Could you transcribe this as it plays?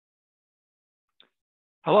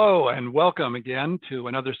Hello and welcome again to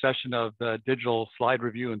another session of Digital Slide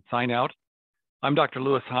Review and Sign Out. I'm Dr.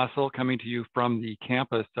 Lewis Hassel, coming to you from the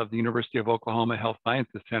campus of the University of Oklahoma Health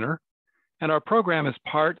Sciences Center. And our program is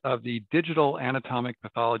part of the Digital Anatomic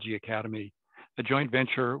Pathology Academy, a joint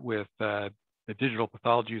venture with the Digital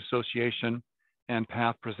Pathology Association and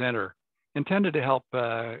Path Presenter, intended to help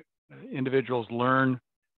individuals learn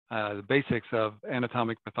the basics of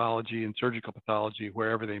anatomic pathology and surgical pathology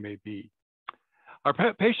wherever they may be.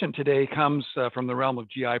 Our patient today comes from the realm of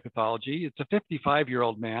GI pathology. It's a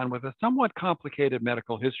 55-year-old man with a somewhat complicated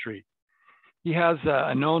medical history. He has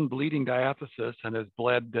a known bleeding diathesis and has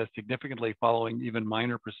bled significantly following even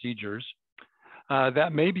minor procedures.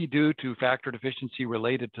 That may be due to factor deficiency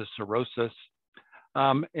related to cirrhosis.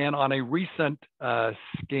 And on a recent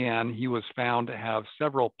scan, he was found to have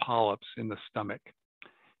several polyps in the stomach.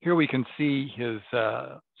 Here we can see his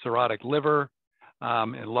cirrhotic liver,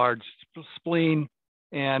 enlarged spleen,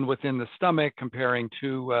 and within the stomach, comparing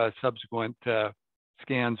two subsequent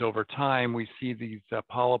scans over time, we see these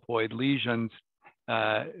polypoid lesions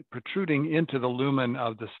protruding into the lumen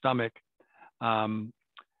of the stomach and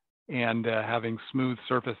having smooth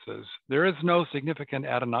surfaces. There is no significant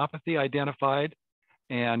adenopathy identified,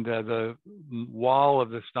 and the wall of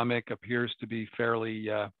the stomach appears to be fairly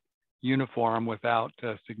uniform without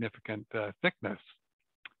significant thickness.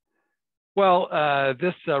 Well,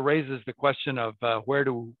 this raises the question of where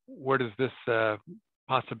does this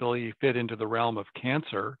possibility fit into the realm of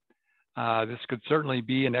cancer? This could certainly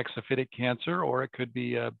be an exophytic cancer, or it could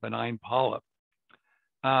be a benign polyp.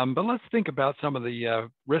 But let's think about some of the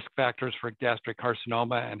risk factors for gastric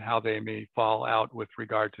carcinoma and how they may fall out with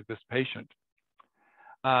regard to this patient.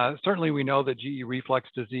 Certainly, we know that GE reflux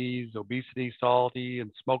disease, obesity, salty, and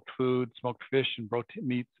smoked food, smoked fish, and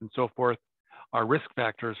meats, and so forth are risk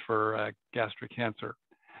factors for gastric cancer.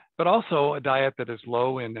 But also a diet that is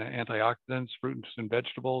low in antioxidants, fruits and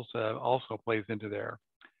vegetables also plays into there.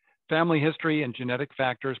 Family history and genetic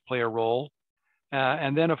factors play a role.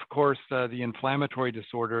 And then, of course, the inflammatory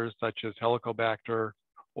disorders such as Helicobacter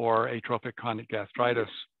or atrophic chronic gastritis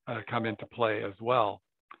come into play as well.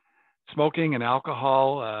 Smoking and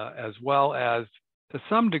alcohol, as well as, to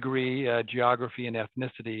some degree, geography and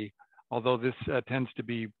ethnicity, although this tends to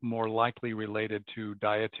be more likely related to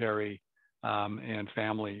dietary and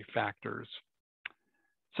family factors.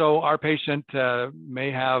 So our patient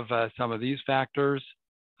may have some of these factors,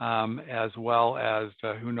 as well as,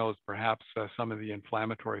 who knows, perhaps some of the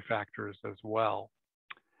inflammatory factors as well.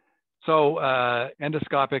 So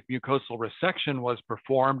endoscopic mucosal resection was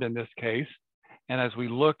performed in this case. And as we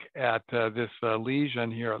look at this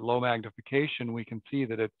lesion here at low magnification, we can see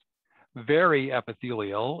that it's very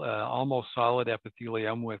epithelial, almost solid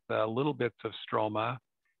epithelium with little bits of stroma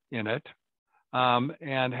in it,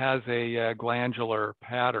 and has a glandular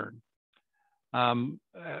pattern.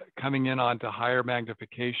 Coming in onto higher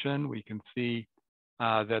magnification, we can see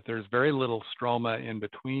that there's very little stroma in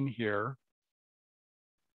between here.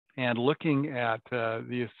 And looking at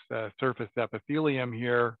this surface epithelium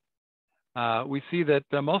here, we see that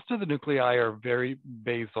most of the nuclei are very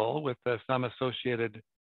basal with some associated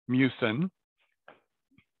mucin,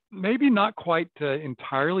 maybe not quite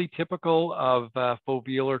entirely typical of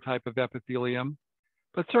foveolar type of epithelium,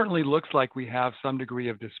 but certainly looks like we have some degree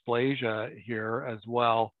of dysplasia here as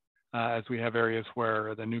well, as we have areas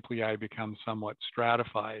where the nuclei become somewhat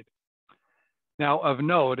stratified. Now, of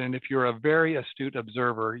note, and if you're a very astute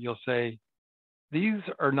observer, you'll say, these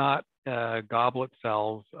are not goblet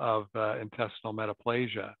cells of intestinal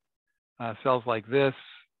metaplasia. Cells like this,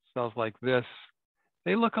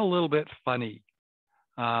 they look a little bit funny.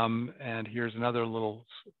 And here's another little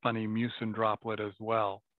funny mucin droplet as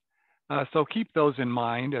well. So keep those in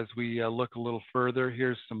mind as we look a little further.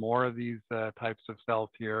 Here's some more of these types of cells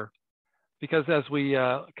here. Because as we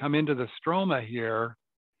come into the stroma here,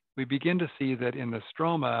 we begin to see that in the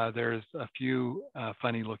stroma, there's a few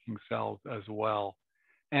funny looking cells as well.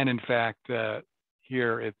 And in fact,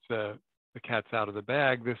 here it's the cat's out of the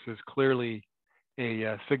bag. This is clearly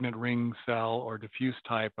a signet ring cell or diffuse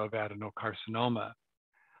type of adenocarcinoma.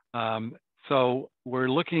 So we're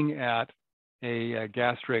looking at a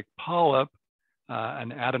gastric polyp,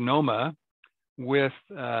 an adenoma, with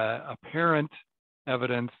apparent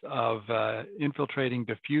evidence of infiltrating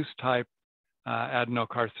diffuse type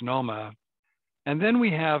adenocarcinoma. And then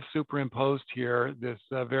we have superimposed here this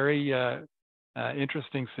very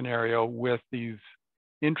interesting scenario with these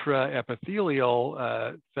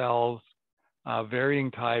intraepithelial cells,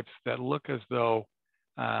 varying types that look as though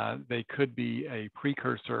they could be a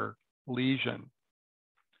precursor lesion.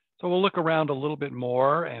 So we'll look around a little bit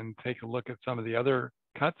more and take a look at some of the other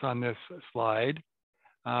cuts on this slide.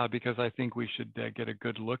 because I think we should get a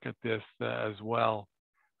good look at this as well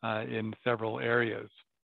in several areas.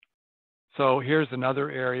 So here's another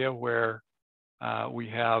area where we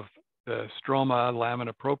have the stroma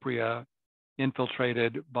lamina propria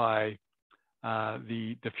infiltrated by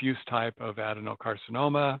the diffuse type of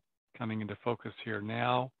adenocarcinoma, coming into focus here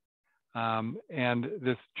now. And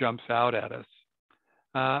this jumps out at us.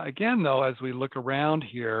 Again, though, as we look around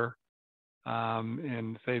here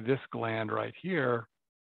and say this gland right here,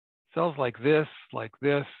 cells like this,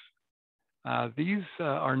 these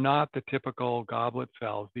are not the typical goblet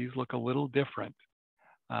cells. These look a little different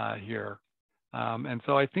here. And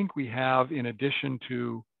so I think we have, in addition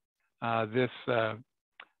to this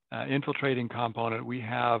infiltrating component, we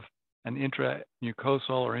have an intramucosal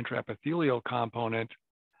or intraepithelial component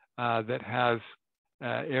that has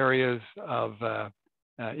areas of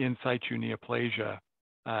in situ neoplasia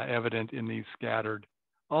evident in these scattered,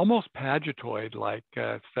 almost pagetoid-like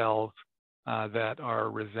cells that are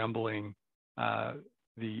resembling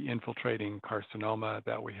the infiltrating carcinoma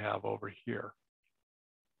that we have over here.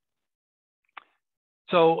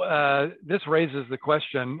 So this raises the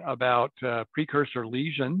question about precursor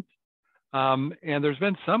lesions. And there's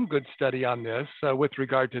been some good study on this with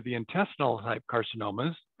regard to the intestinal type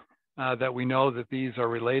carcinomas, that we know that these are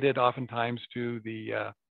related oftentimes to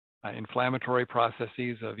the inflammatory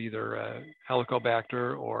processes of either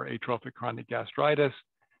Helicobacter or atrophic chronic gastritis,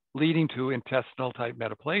 leading to intestinal type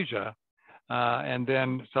metaplasia, and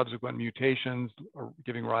then subsequent mutations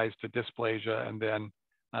giving rise to dysplasia, and then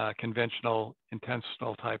conventional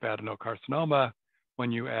intestinal type adenocarcinoma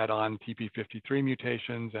when you add on TP53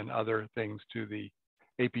 mutations and other things to the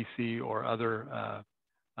APC or other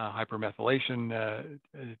hypermethylation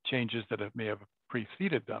changes that may have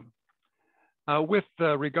preceded them. With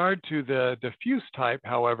regard to the diffuse type,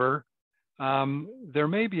 however, there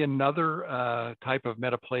may be another type of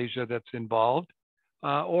metaplasia that's involved,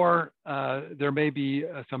 or there may be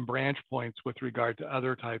some branch points with regard to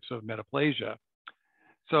other types of metaplasia.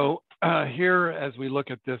 So here, as we look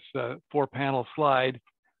at this 4-panel slide,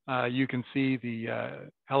 you can see the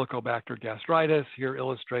Helicobacter gastritis here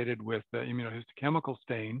illustrated with the immunohistochemical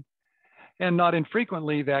stain. And not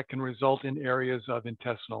infrequently, that can result in areas of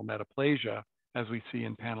intestinal metaplasia, as we see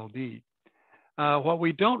in panel D. What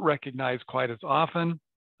we don't recognize quite as often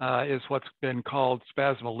is what's been called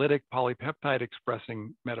spasmolytic polypeptide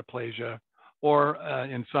expressing metaplasia, or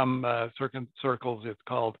in some circles, it's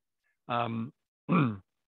called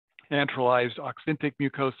antralized oxyntic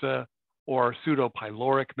mucosa or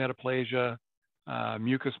pseudopyloric metaplasia,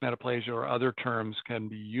 mucus metaplasia, or other terms can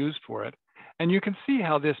be used for it. And you can see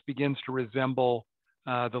how this begins to resemble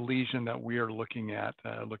the lesion that we are looking at,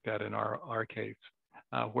 looked at in our case,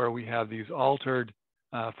 where we have these altered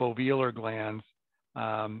foveolar glands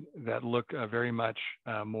that look very much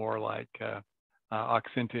more like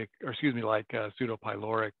oxyntic, or excuse me, like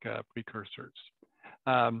pseudopyloric precursors.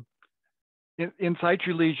 In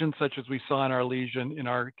situ lesions, such as we saw in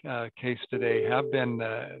our case today, have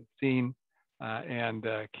been seen and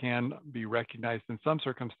can be recognized in some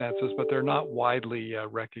circumstances, but they're not widely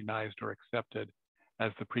recognized or accepted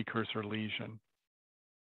as the precursor lesion.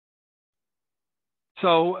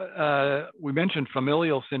 So we mentioned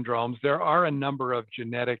familial syndromes. There are a number of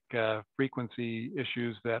genetic frequency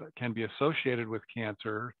issues that can be associated with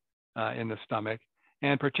cancer in the stomach.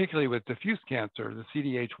 And particularly with diffuse cancer, the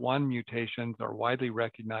CDH1 mutations are widely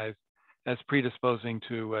recognized as predisposing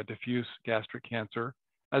to diffuse gastric cancer,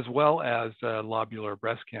 as well as lobular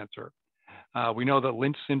breast cancer. We know that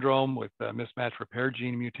Lynch syndrome with mismatch repair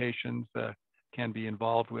gene mutations can be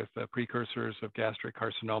involved with precursors of gastric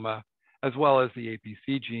carcinoma, as well as the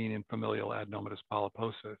APC gene in familial adenomatous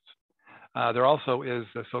polyposis. There also is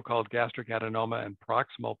the so-called gastric adenoma and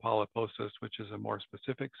proximal polyposis, which is a more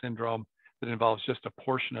specific syndrome that involves just a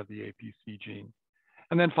portion of the APC gene.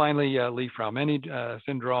 And then finally, Lee-Fraumeni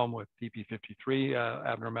syndrome with TP53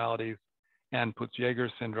 abnormalities and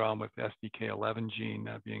Peutz-Jeghers syndrome with SDK11 gene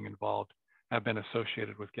being involved have been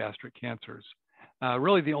associated with gastric cancers.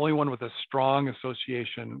 Really, the only one with a strong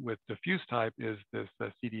association with diffuse type is this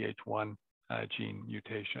CDH1 gene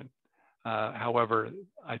mutation. However,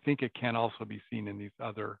 I think it can also be seen in these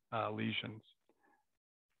other lesions.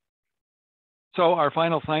 So our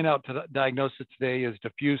final sign-out diagnosis today is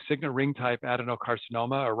diffuse signet ring type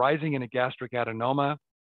adenocarcinoma arising in a gastric adenoma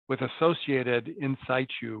with associated in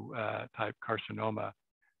situ type carcinoma.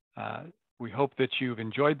 We hope that you've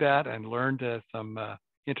enjoyed that and learned some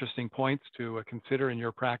interesting points to consider in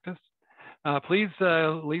your practice. Please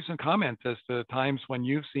leave some comments as to times when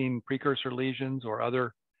you've seen precursor lesions or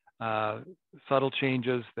other subtle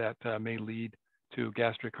changes that may lead to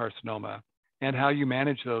gastric carcinoma. and how you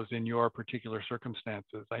manage those in your particular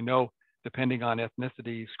circumstances. I know, depending on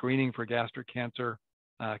ethnicity, screening for gastric cancer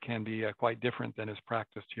can be quite different than is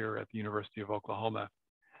practiced here at the University of Oklahoma.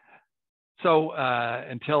 So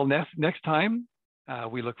until next time,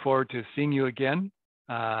 we look forward to seeing you again.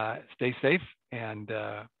 Stay safe, and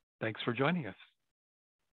thanks for joining us.